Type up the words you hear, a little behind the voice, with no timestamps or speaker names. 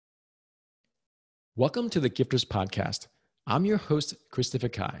Welcome to the Gifters Podcast. I'm your host, Christopher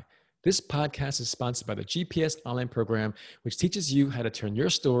Kai. This podcast is sponsored by the GPS online program, which teaches you how to turn your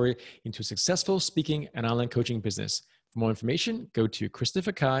story into a successful speaking and online coaching business. For more information, go to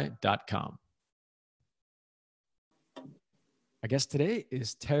christopherkai.com. Our guest today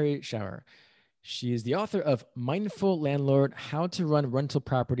is Terrie Schauer. She is the author of Mindful Landlord, How to Run Rental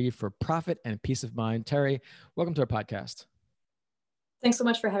Property for Profit and Peace of Mind. Terrie, welcome to our podcast. Thanks so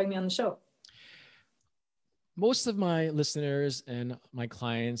much for having me on the show. Most of my listeners and my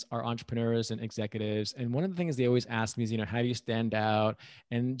clients are entrepreneurs and executives. And one of the things they always ask me is, how do you stand out?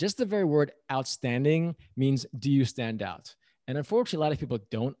 And just the very word outstanding means, do you stand out? And unfortunately, a lot of people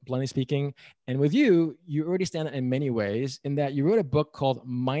don't, bluntly speaking. And with you, you already stand out in many ways in that you wrote a book called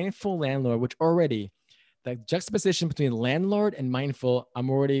Mindful Landlord, which already, the juxtaposition between landlord and mindful, I'm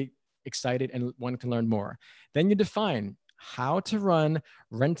already excited and want to learn more. Then you define how to run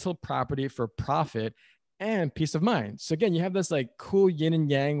rental property for profit and peace of mind. So again, you have this like cool yin and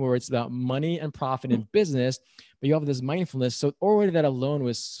yang where it's about money and profit in business, but you have this mindfulness. So already that alone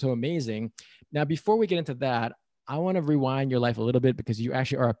was so amazing. Now, before we get into that, I want to rewind your life a little bit because you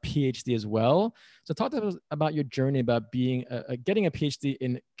actually are a PhD as well. So talk to us about your journey about being getting a PhD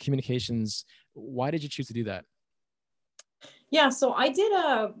in communications. Why did you choose to do that? Yeah, so I did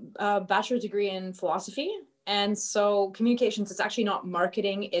a bachelor's degree in philosophy. And so communications, it's actually not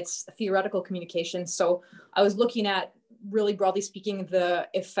marketing, it's theoretical communication. So I was looking at, really broadly speaking, the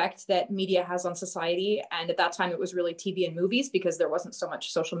effect that media has on society. And at that time, it was really TV and movies because there wasn't so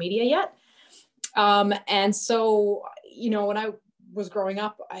much social media yet. And so, when I was growing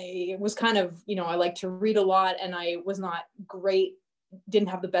up, I was kind of, I like to read a lot and I was not great, didn't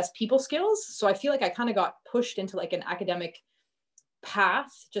have the best people skills. So I feel like I kind of got pushed into like an academic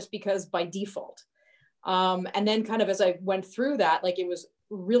path just because by default. And then kind of as I went through that, like it was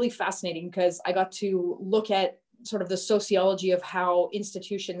really fascinating because I got to look at sort of the sociology of how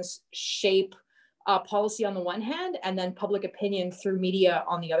institutions shape policy on the one hand, and then public opinion through media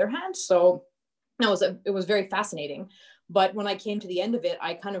on the other hand. So it was very fascinating. But when I came to the end of it,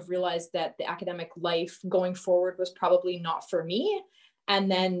 I kind of realized that the academic life going forward was probably not for me. And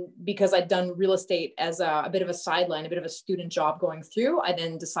then because I'd done real estate as a bit of a sideline, a bit of a student job going through, I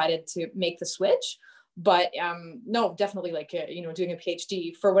then decided to make the switch. But no, definitely like, doing a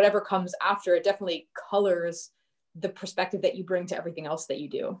PhD for whatever comes after, it definitely colors the perspective that you bring to everything else that you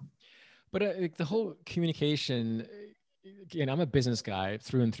do. But the whole communication, again, I'm a business guy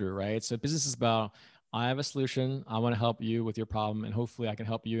through and through, right? So business is about, I have a solution. I want to help you with your problem. And hopefully I can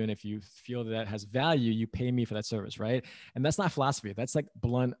help you. And if you feel that has value, you pay me for that service, right? And that's not philosophy. That's like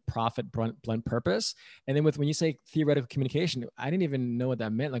blunt profit, blunt purpose. And then when you say theoretical communication, I didn't even know what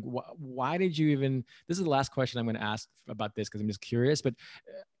that meant. Like, why did you even, this is the last question I'm going to ask about this because I'm just curious, but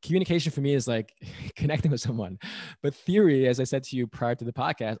communication for me is like connecting with someone. But theory, as I said to you prior to the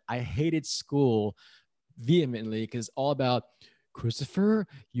podcast, I hated school vehemently because it's all about, Christopher,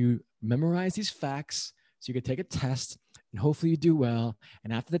 you memorize these facts so you can take a test and hopefully you do well.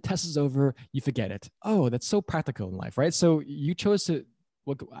 And after the test is over, you forget it. Oh, that's so practical in life, right? So you chose to,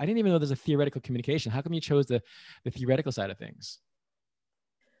 well, I didn't even know there's a theoretical communication. How come you chose the theoretical side of things?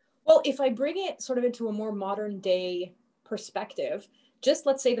 Well, if I bring it sort of into a more modern day perspective, just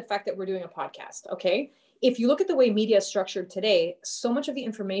let's say the fact that we're doing a podcast, okay? If you look at the way media is structured today, so much of the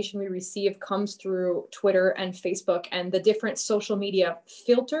information we receive comes through Twitter and Facebook and the different social media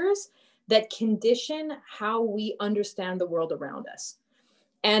filters that condition how we understand the world around us.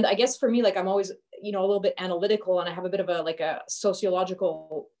 And I guess for me, like I'm always, a little bit analytical and I have a bit of a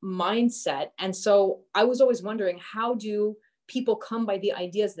sociological mindset. And so I was always wondering, how do people come by the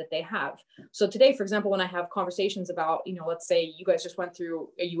ideas that they have? So today, for example, when I have conversations about, let's say you guys just went through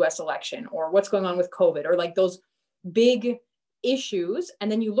a US election or what's going on with COVID or like those big issues, and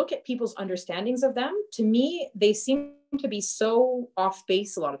then you look at people's understandings of them, to me, they seem to be so off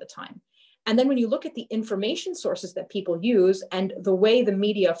base a lot of the time. And then when you look at the information sources that people use and the way the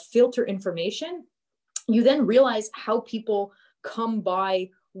media filter information, you then realize how people come by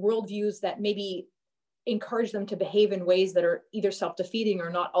worldviews that maybe encourage them to behave in ways that are either self-defeating or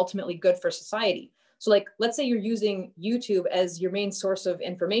not ultimately good for society. So like, let's say you're using YouTube as your main source of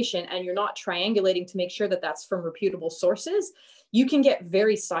information and you're not triangulating to make sure that that's from reputable sources, you can get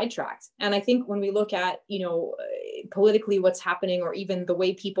very sidetracked. And I think when we look at, politically what's happening or even the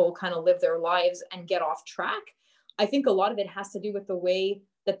way people kind of live their lives and get off track, I think a lot of it has to do with the way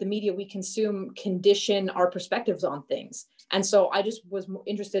that the media we consume condition our perspectives on things. And so I just was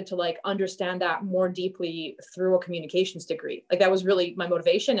interested to like understand that more deeply through a communications degree. Like that was really my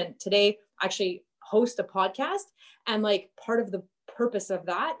motivation. And today I actually host a podcast, and like part of the purpose of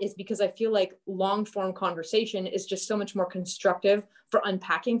that is because I feel like long form conversation is just so much more constructive for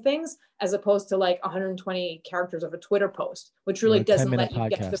unpacking things, as opposed to like 120 characters of a Twitter post, which Or really a doesn't 10-minute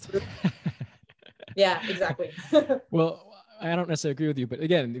let you get to the podcast. root. Yeah, exactly. Well, I don't necessarily agree with you, but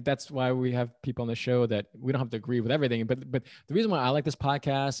again, that's why we have people on the show that we don't have to agree with everything. But the reason why I like this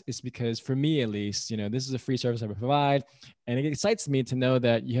podcast is because for me, at least, this is a free service I provide, and it excites me to know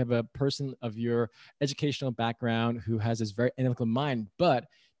that you have a person of your educational background who has this very analytical mind, but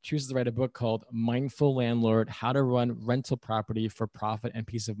chooses to write a book called Mindful Landlord: How to Run Rental Property for Profit and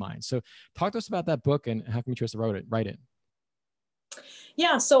Peace of Mind. So, talk to us about that book and how can we choose to write it?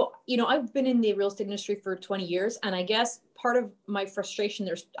 Yeah. So, I've been in the real estate industry for 20 years. And I guess part of my frustration,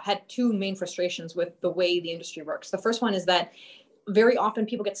 had two main frustrations with the way the industry works. The first one is that very often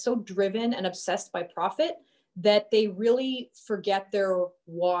people get so driven and obsessed by profit that they really forget their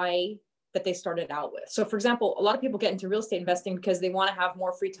why that they started out with. So, for example, a lot of people get into real estate investing because they want to have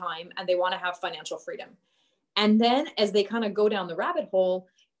more free time and they want to have financial freedom. And then as they kind of go down the rabbit hole,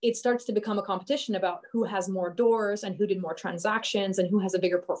 it starts to become a competition about who has more doors and who did more transactions and who has a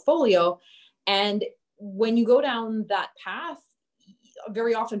bigger portfolio. And when you go down that path,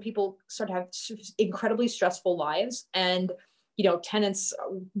 very often people start to have incredibly stressful lives, and tenants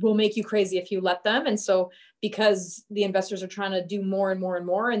will make you crazy if you let them. And so because the investors are trying to do more and more and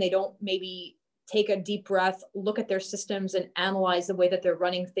more, and they don't maybe take a deep breath, look at their systems and analyze the way that they're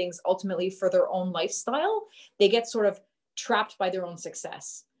running things ultimately for their own lifestyle, they get sort of trapped by their own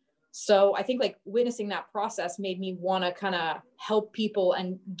success. So I think like witnessing that process made me want to kind of help people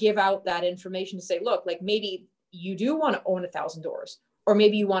and give out that information to say, look, like maybe you do want to own 1,000 doors, or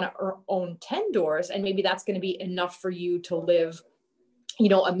maybe you want to own 10 doors, and maybe that's going to be enough for you to live,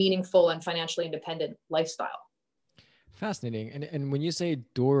 a meaningful and financially independent lifestyle. Fascinating. And when you say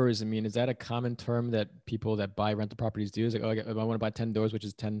doors, I mean, is that a common term that people that buy rental properties do? Is like, oh, I want to buy 10 doors, which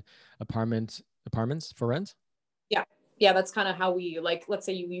is 10 apartments for rent? Yeah. Yeah. That's kind of how we, like, let's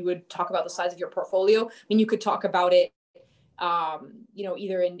say you would talk about the size of your portfolio, and you could talk about it,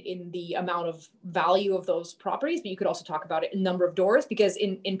 either in the amount of value of those properties, but you could also talk about it in number of doors, because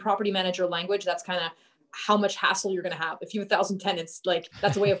in property manager language, that's kind of how much hassle you're going to have. If you have 1,000 tenants, like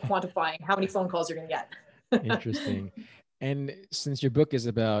that's a way of quantifying how many phone calls you're going to get. Interesting. And since your book is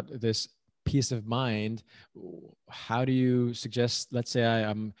about this peace of mind, how do you suggest, let's say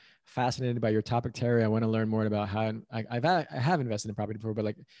I'm fascinated by your topic, Terrie, I want to learn more about how I have invested in property before, but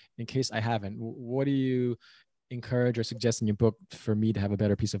like in case I haven't, what do you encourage or suggest in your book for me to have a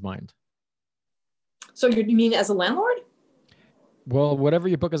better peace of mind? So you mean as a landlord? Well, whatever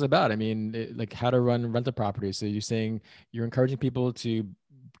your book is about. I mean, like how to run rental properties. So you're saying you're encouraging people to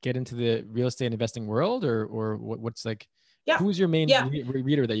get into the real estate investing world, or what's like, Yeah. who's your main Yeah.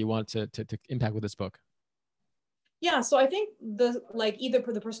 reader that you want to impact with this book? Yeah. So I think either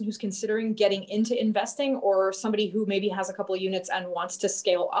for the person who's considering getting into investing, or somebody who maybe has a couple of units and wants to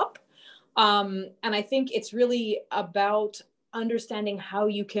scale up. And I think it's really about understanding how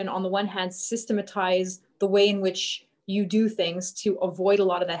you can, on the one hand, systematize the way in which you do things to avoid a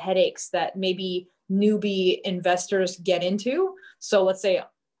lot of the headaches that maybe newbie investors get into. So let's say,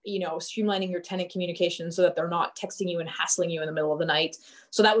 streamlining your tenant communication so that they're not texting you and hassling you in the middle of the night.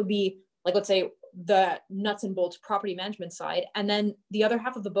 So that would be like, let's say, the nuts and bolts property management side. And then the other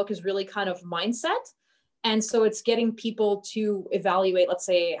half of the book is really kind of mindset. And so it's getting people to evaluate, let's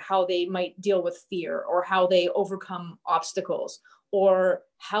say, how they might deal with fear, or how they overcome obstacles, or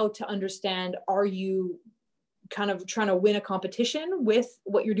how to understand, are you kind of trying to win a competition with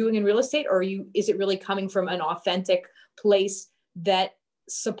what you're doing in real estate, or is it really coming from an authentic place that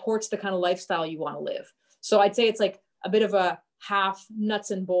supports the kind of lifestyle you want to live? So I'd say it's like a bit of a half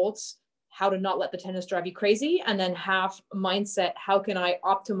nuts and bolts, how to not let the tenants drive you crazy, and then half mindset, how can I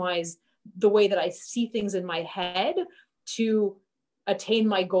optimize the way that I see things in my head to attain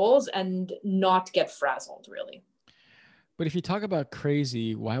my goals and not get frazzled, really. But if you talk about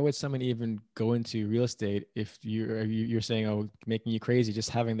crazy, why would someone even go into real estate if you're saying, oh, making you crazy? Just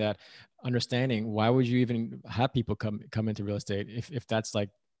having that understanding, why would you even have people come into real estate if that's like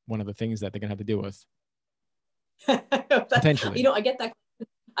one of the things that they're gonna have to deal with potentially?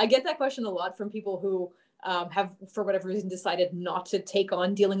 I get that question a lot from people who have, for whatever reason, decided not to take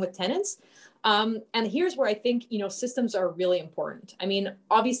on dealing with tenants. And here's where I think, systems are really important. I mean,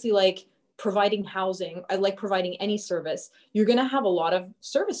 obviously, like providing housing, like providing any service, you're going to have a lot of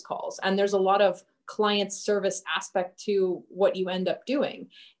service calls, and there's a lot of client service aspect to what you end up doing.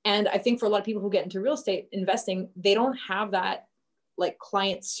 And I think for a lot of people who get into real estate investing, they don't have that like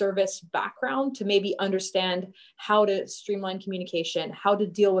client service background to maybe understand how to streamline communication, how to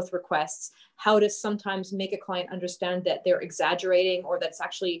deal with requests, how to sometimes make a client understand that they're exaggerating or that's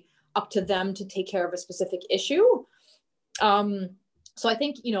actually up to them to take care of a specific issue. So I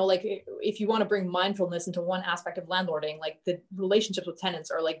think, like if you want to bring mindfulness into one aspect of landlording, like the relationships with tenants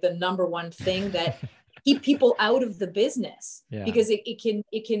are like the number one thing that keep people out of the business, because it can,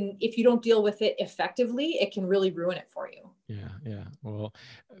 if you don't deal with it effectively, it can really ruin it for you. Yeah. Well,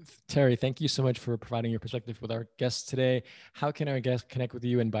 Terrie, thank you so much for providing your perspective with our guests today. How can our guests connect with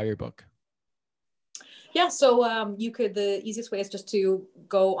you and buy your book? Yeah, so the easiest way is just to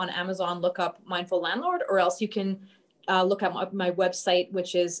go on Amazon, look up Mindful Landlord, or else you can look at my website,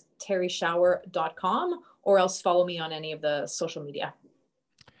 which is terrieschauer.com, or else follow me on any of the social media.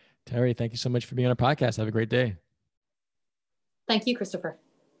 Terrie, thank you so much for being on our podcast. Have a great day. Thank you, Christopher.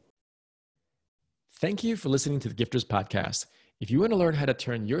 Thank you for listening to the Gifters Podcast. If you want to learn how to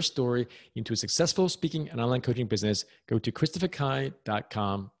turn your story into a successful speaking and online coaching business, go to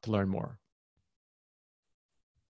christopherkai.com to learn more.